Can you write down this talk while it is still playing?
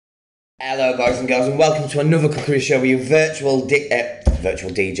Hello boys and girls and welcome to another cookery show with your virtual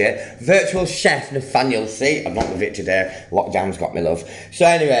chef Nathaniel. See, I'm not with it today, lockdown's got me love. So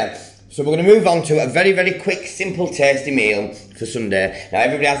anyway, we're going to move on to a very quick, simple, tasty meal for Sunday. Now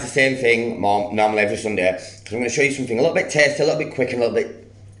everybody has the same thing normally every Sunday, so I'm going to show you something a little bit tasty, a little bit quick and a little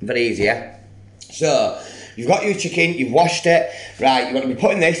bit very easy, yeah? So, you've got your chicken, you've washed it, right, you're going to be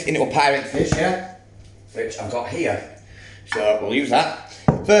putting this into a Pyrex dish, yeah? Which I've got here. So, we'll use that.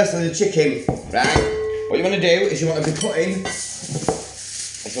 Firstly, the chicken, right? What you want to do is you want to be putting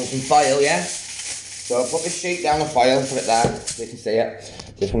this on some foil, yeah? So put this sheet down the foil, put it there, so you can see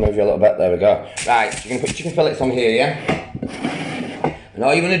it. Just move you a little bit, there we go. Right, so you're going to put chicken fillets on here, yeah? And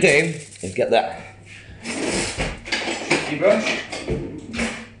all you want to do is get that your brush, a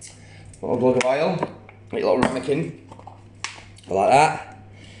little glug of oil, make a little ramekin, like that.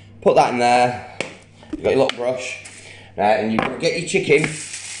 Put that in there, you've got your little brush. Right, and you can get your chicken,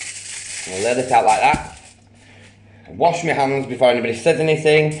 and lay this out like that. Wash my hands before anybody says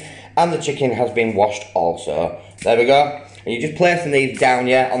anything, and the chicken has been washed also. There we go. And you're just placing these down,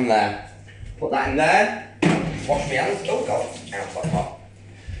 yeah, on there. Put that in there, wash my hands. Oh god, that's quite hot.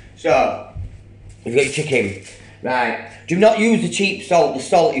 So, you've got your chicken. Right, do not use the cheap salt. The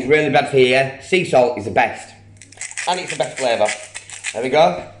salt is really bad for you, yeah? Sea salt is the best. And it's the best flavour. There we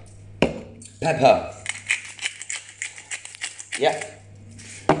go. Pepper. Yeah.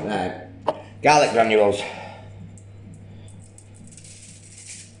 Right. Garlic granules.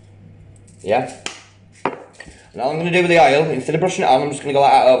 Yeah. And all I'm going to do with the oil, instead of brushing it on, I'm just going to go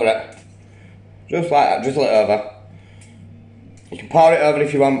like that over it. Just like that, drizzle it over. You can pour it over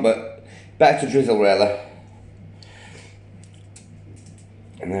if you want, but better to drizzle really.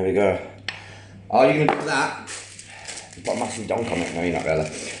 And there we go. All you're going to do with that, you've got a massive donk on it, no you're not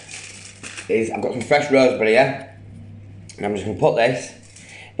really, is I've got some fresh rosemary, yeah? And I'm just going to put this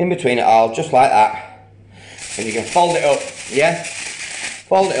in between it all, just like that. And you can fold it up, yeah?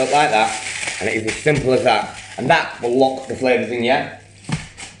 Fold it up like that, and it is as simple as that. And that will lock the flavours in, yeah?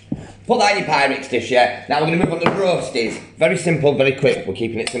 Put that in your Pyrex dish, yeah? Now we're going to move on to roasties. Very simple, very quick. We're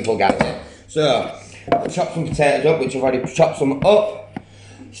keeping it simple, guys. So, I'll chop some potatoes up, which I've already chopped some up.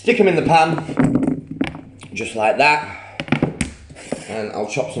 Stick them in the pan, just like that. And I'll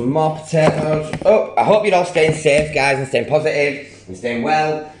chop some more potatoes up. I hope you're all staying safe, guys, and staying positive, and staying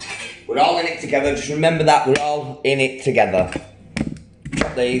well. We're all in it together. Just remember that, we're all in it together.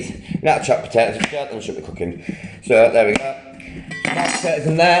 Chop these. Now chop potatoes, and should be cooking. So, there we go. More potatoes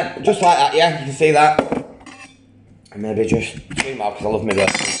in there, just like that, yeah? You can see that. And maybe just 2 more, because I love my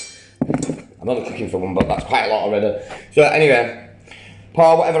roasties. I'm only cooking for one, but that's quite a lot already. So, anyway,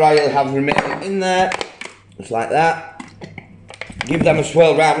 pour whatever oil you have remaining in there, just like that. Give them a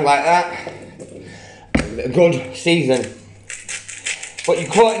swirl round like that. A good season. But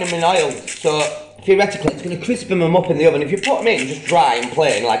you're coating them in oil, so theoretically it's going to crispen them up in the oven. If you put them in just dry and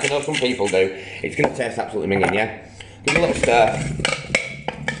plain, like I know some people do, it's going to taste absolutely minging, yeah? Give them a little stir.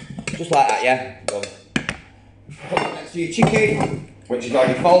 Just like that, yeah? Good. Put that next to your chicken, which is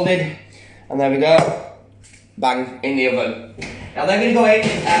already folded. And there we go. Bang, in the oven. Now they're going to go in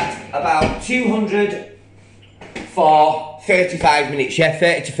at about 200 for 35 minutes, yeah,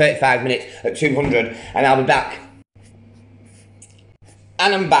 30 to 35 minutes at 200, and I'll be back.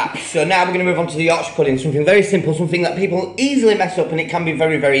 And I'm back. So now we're going to move on to the Yorkshire pudding, something very simple, something that people easily mess up, and it can be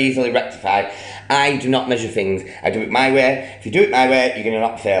very easily rectified. I do not measure things, I do it my way. If you do it my way, you're going to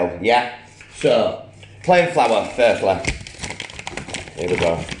not fail, yeah? So, plain flour, firstly. Here we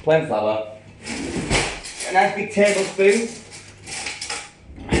go, plain flour. A nice big tablespoon,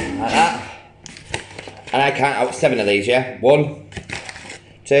 like that. And I count out 7 of these, yeah? 1,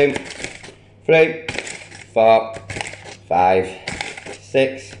 2, 3, 4, 5,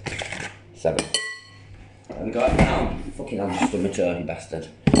 6, 7. There we go, now. Fucking hell, just stood my toe, you bastard.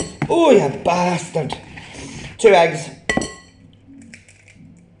 Oh, you bastard. 2 eggs.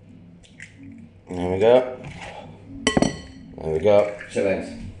 There we go. There we go, 2 eggs.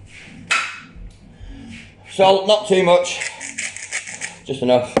 Salt, not too much. Just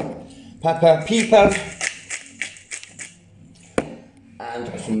enough. Pepper, peepers.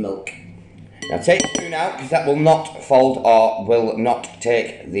 And some milk. Now take the spoon out, because that will not fold or will not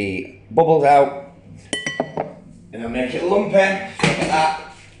take the bubbles out. And I'll make it lumpy, so look at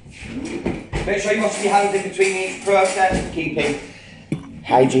that. Make sure you wash your hands in between each process, keeping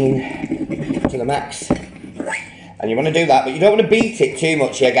hygiene to the max. And you want to do that, but you don't want to beat it too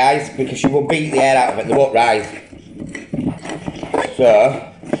much here, guys, because you will beat the air out of it, they won't rise.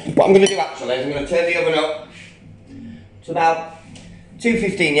 So, what I'm going to do actually is I'm going to turn the oven up to about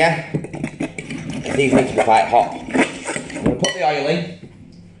 215, yeah? These need to be quite hot. I'm going to put the oil in.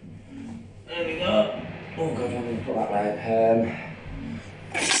 put that right.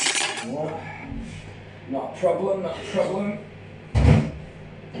 Not a problem, not a problem.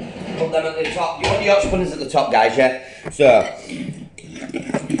 Put them at the top. You want the Yorkshire puddings at the top, guys, yeah? So,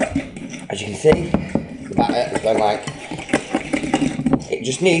 as you can see, the batter is going like, it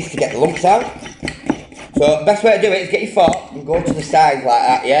just needs to get the lumps out. So, the best way to do it is get your fork and go to the sides like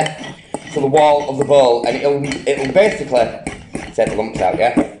that, yeah? To the wall of the bowl, and it'll basically take the lumps out,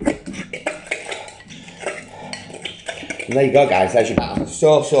 yeah? And there you go, guys, there's your batter.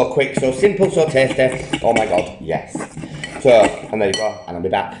 So quick, so simple, so tasty. Oh my god, yes. So, and there you go, and I'll be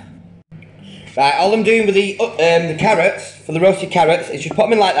back. Right, all I'm doing with the carrots, for the roasted carrots, is just put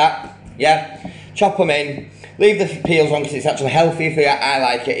them in like that, yeah? Chop them in, leave the peels on because it's actually healthier for you. I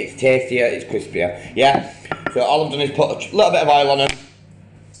like it, it's tastier, it's crispier, yeah? So all I've done is put a little bit of oil on them.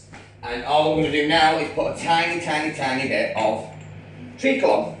 And all I'm going to do now is put a tiny bit of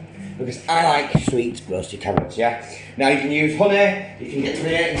treacle on. Because I like sweet roasted carrots, yeah? Now you can use honey, you can get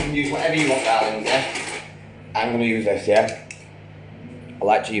grenade, you can use whatever you want, darling, yeah? I'm going to use this, yeah? I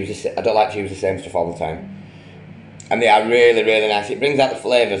like to use this, I don't like to use the same stuff all the time. And they are really nice. It brings out the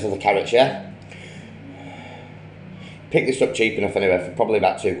flavours of the carrots, yeah? Pick this up cheap enough anyway, for probably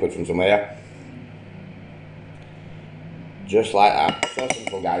about £2 from somewhere, yeah? Just like that. So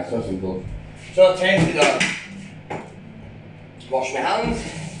simple, guys, so simple. So tasty though. Wash my hands.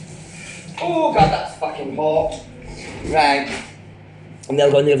 Oh god, that's fucking hot. Right. And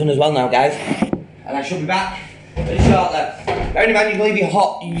they'll go in the oven as well now, guys. And I should be back very shortly. Bearing in mind,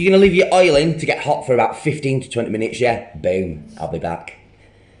 you're gonna leave your oil in to get hot for about 15 to 20 minutes, yeah? Boom, I'll be back.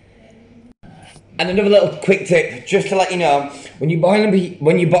 And another little quick tip, just to let you know, when you're boiling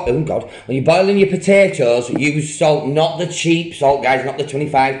your potatoes, use salt, not the cheap salt, guys, not the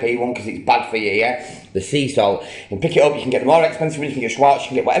 25p one, because it's bad for you, yeah? The sea salt. You can pick it up, you can get the more expensive ones, you can get Schwartz, you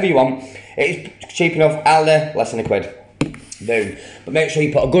can get whatever you want. It is cheap enough, Aldi, less than £1. Boom. But make sure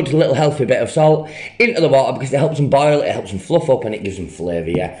you put a good little healthy bit of salt into the water because it helps them boil, it helps them fluff up, and it gives them flavour,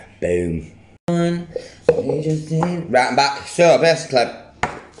 yeah? Boom. Right, I'm back. So, basically,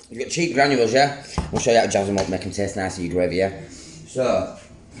 you've got cheap granules, yeah? I'll show you how to jazz them up, make them taste nice in your gravy, yeah? So,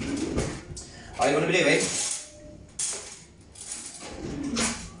 all you want to be doing,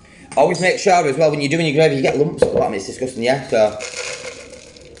 always make sure as well when you're doing your gravy you get lumps at the bottom, it's disgusting, yeah? So,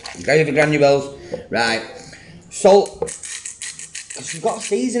 gravy granules, right, salt, because you've got to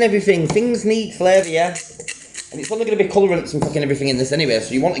season everything, things need flavour, yeah? And it's only going to be colourants and fucking everything in this anyway,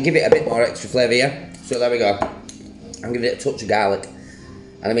 so you want to give it a bit more extra flavour, yeah? So there we go. I'm giving it a touch of garlic.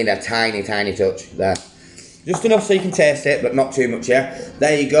 And I mean a tiny touch there. Just enough so you can taste it, but not too much, yeah?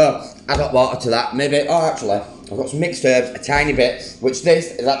 There you go. Add hot water to that. Maybe, oh actually, I've got some mixed herbs, a tiny bit, which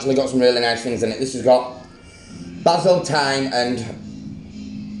this has actually got some really nice things in it. This has got basil, thyme, and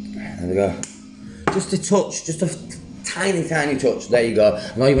there we go. Just a touch, just a tiny touch. There you go.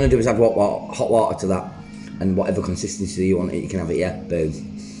 And all you want to do is add hot water to that. And whatever consistency you want it, you can have it, yeah?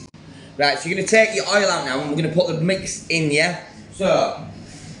 Boom. Right, so you're going to take your oil out now and we're going to put the mix in, yeah? So,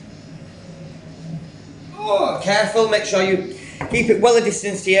 careful, make sure you keep it well a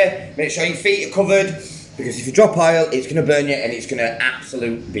distance to you, make sure your feet are covered, because if you drop oil, it's going to burn you and it's going to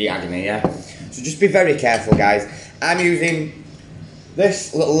absolutely be agony, yeah? So just be very careful, guys. I'm using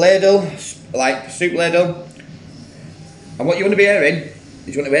this little ladle, like soup ladle, and what you want to be hearing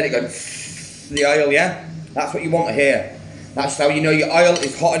is you want to hear it going the oil, yeah? That's what you want to hear. That's how you know your oil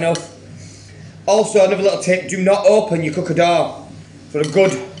is hot enough. Also, another little tip, do not open your cooker door for a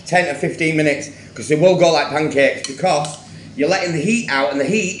good 10 to 15 minutes, because they will go like pancakes, because you're letting the heat out, and the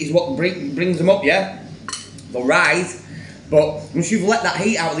heat is what brings them up, yeah? They'll rise, but once you've let that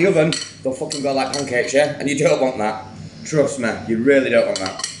heat out of the oven, they'll fucking go like pancakes, yeah? And you don't want that. Trust me, you really don't want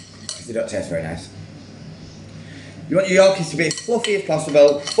that, because they don't taste very nice. You want your Yorkies to be as fluffy as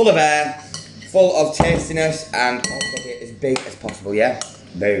possible, full of air, full of tastiness, and also get as big as possible, yeah?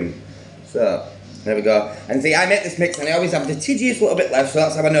 Boom. So, there we go. And see, I make this mix and I always have the tiddiest little bit left, so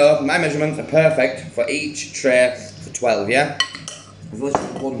that's how I know my measurements are perfect for each tray for 12, yeah? There's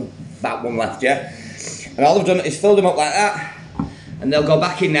literally about one left, yeah? And all I've done is filled them up like that, and they'll go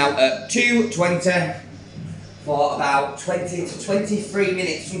back in now at 220 for about 20 to 23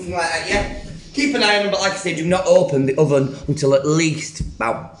 minutes, something like that, yeah? Keep an eye on them, but like I say, do not open the oven until at least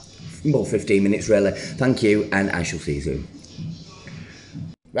about 15 minutes, really. Thank you, and I shall see you soon.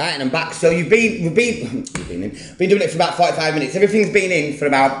 Right, and I'm back. So we've been doing it for about 45 minutes. Everything's been in for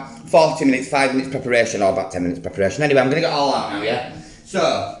about 40 minutes, 5 minutes preparation, or about 10 minutes preparation. Anyway, I'm going to get it all out now, yeah?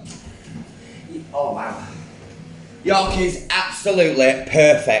 So, oh wow. Yorkies, absolutely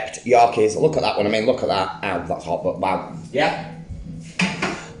perfect Yorkies. Look at that one, I mean, look at that. Ow, that's hot, but wow. Yeah?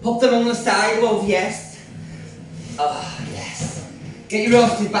 Pop them on the side, love, yes. Oh, yes. Get your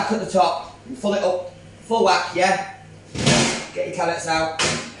roasties back at the top. Fill it up. Full whack, yeah? Get your carrots out.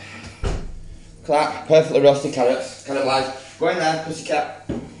 Look at that. Perfectly roasted carrots. Caramalised. Go in there, pussycat.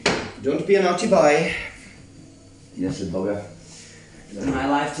 Don't be a naughty boy. Yes, the bugger. My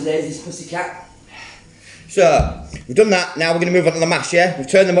life today is this pussycat. So, we've done that. Now we're going to move on to the mash, yeah? We've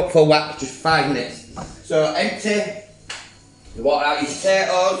turned them up full whack, just 5 minutes. So, empty the water out your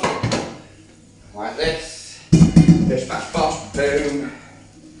potatoes. Like this. Bish bash bosh, boom.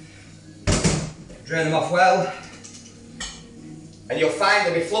 Drain them off well. And you'll find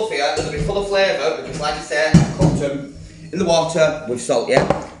they'll be fluffier and they'll be full of flavour because, like I said, I've cooked them in the water with salt, yeah?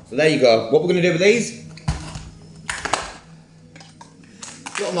 So there you go. What we're going to do with these,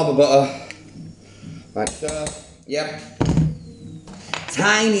 little knob of butter, like so, yep.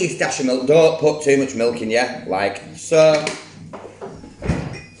 Tiniest dash of milk, don't put too much milk in, yeah? Like so.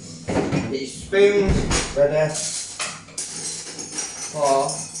 Get your spoons ready for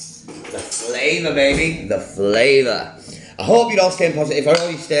the flavour, baby, the flavour. I hope you're all staying positive. I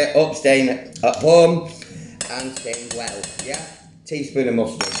hope you stay up, staying at home, and staying well, yeah? Teaspoon of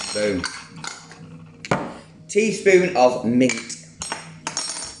mustard, boom. Teaspoon of mint.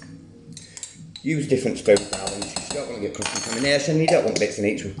 Use different spoons, darling. You don't want to get cross contamination, you don't want bits in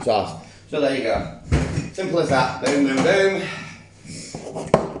each sauce. So there you go. Simple as that. Boom, boom, boom.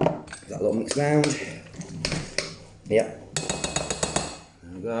 That little mix round. Yep.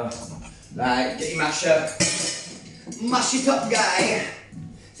 There we go. Right, get your masher. Mash it up, guy.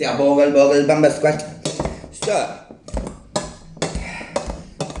 See how bogle, bamba, squat. So,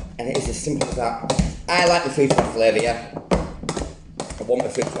 and it is as simple as that. I like the food to have flavour, yeah? I want the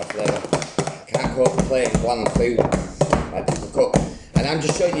food to have flavour. I can't cook plain, bland food like people cook. And I'm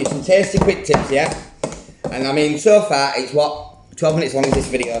just showing you some tasty quick tips, yeah? And I mean, so far, it's what, 12 minutes long is this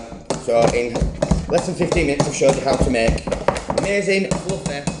video. So in less than 15 minutes, I've showed you how to make amazing,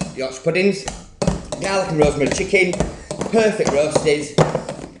 fluffy Yorkshire puddings, garlic and rosemary chicken, perfect roasties,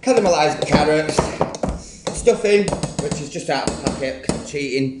 caramalised carrots, stuffing, which is just out of the packet, because I'm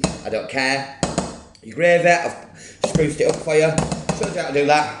cheating, I don't care. Your gravy, I've spruced it up for you, showed you how to do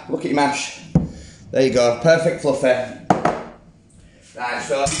that. Look at your mash, there you go, perfect fluffy. Right,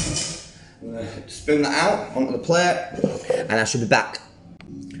 so I'm going to spoon that out onto the plate, and I should be back.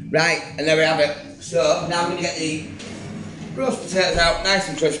 Right, and there we have it. So now I'm going to get the roast potatoes out, nice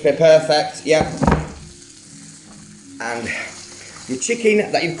and crispy, perfect, yeah. And your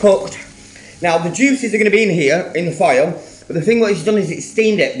chicken that you've cooked. Now the juices are going to be in here, in the foil, but the thing what it's done is it's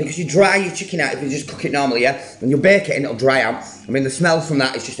steamed it, because you dry your chicken out if you just cook it normally, yeah? When you bake it and it'll dry out. I mean the smell from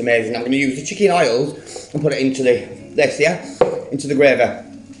that is just amazing. I'm going to use the chicken oils and put it into this, yeah? Into the gravy.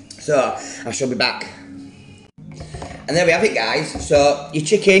 So, I shall be back. And there we have it, guys. So, your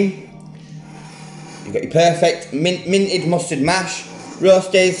chicken, you've got your perfect minted mustard mash,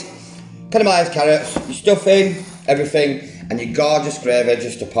 roasties, caramelised carrots, your stuffing, everything, and your gorgeous gravy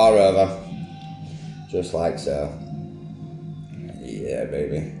just to pour over. Just like so. Yeah,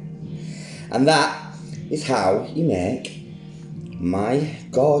 baby. And that is how you make my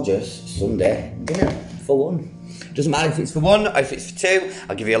gorgeous Sunday dinner for one. Doesn't matter if it's for one or if it's for two,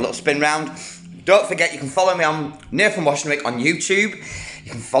 I'll give you a little spin round. Don't forget you can follow me on Nathan Washington on YouTube.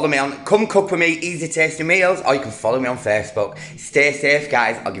 You can follow me on Come Cook With Me Easy Tasty Meals, or you can follow me on Facebook. Stay safe,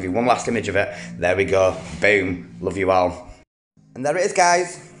 guys. I'll give you one last image of it. There we go. Boom. Love you all. And there it is,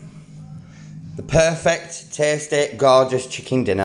 guys. The perfect, tasty, gorgeous chicken dinner.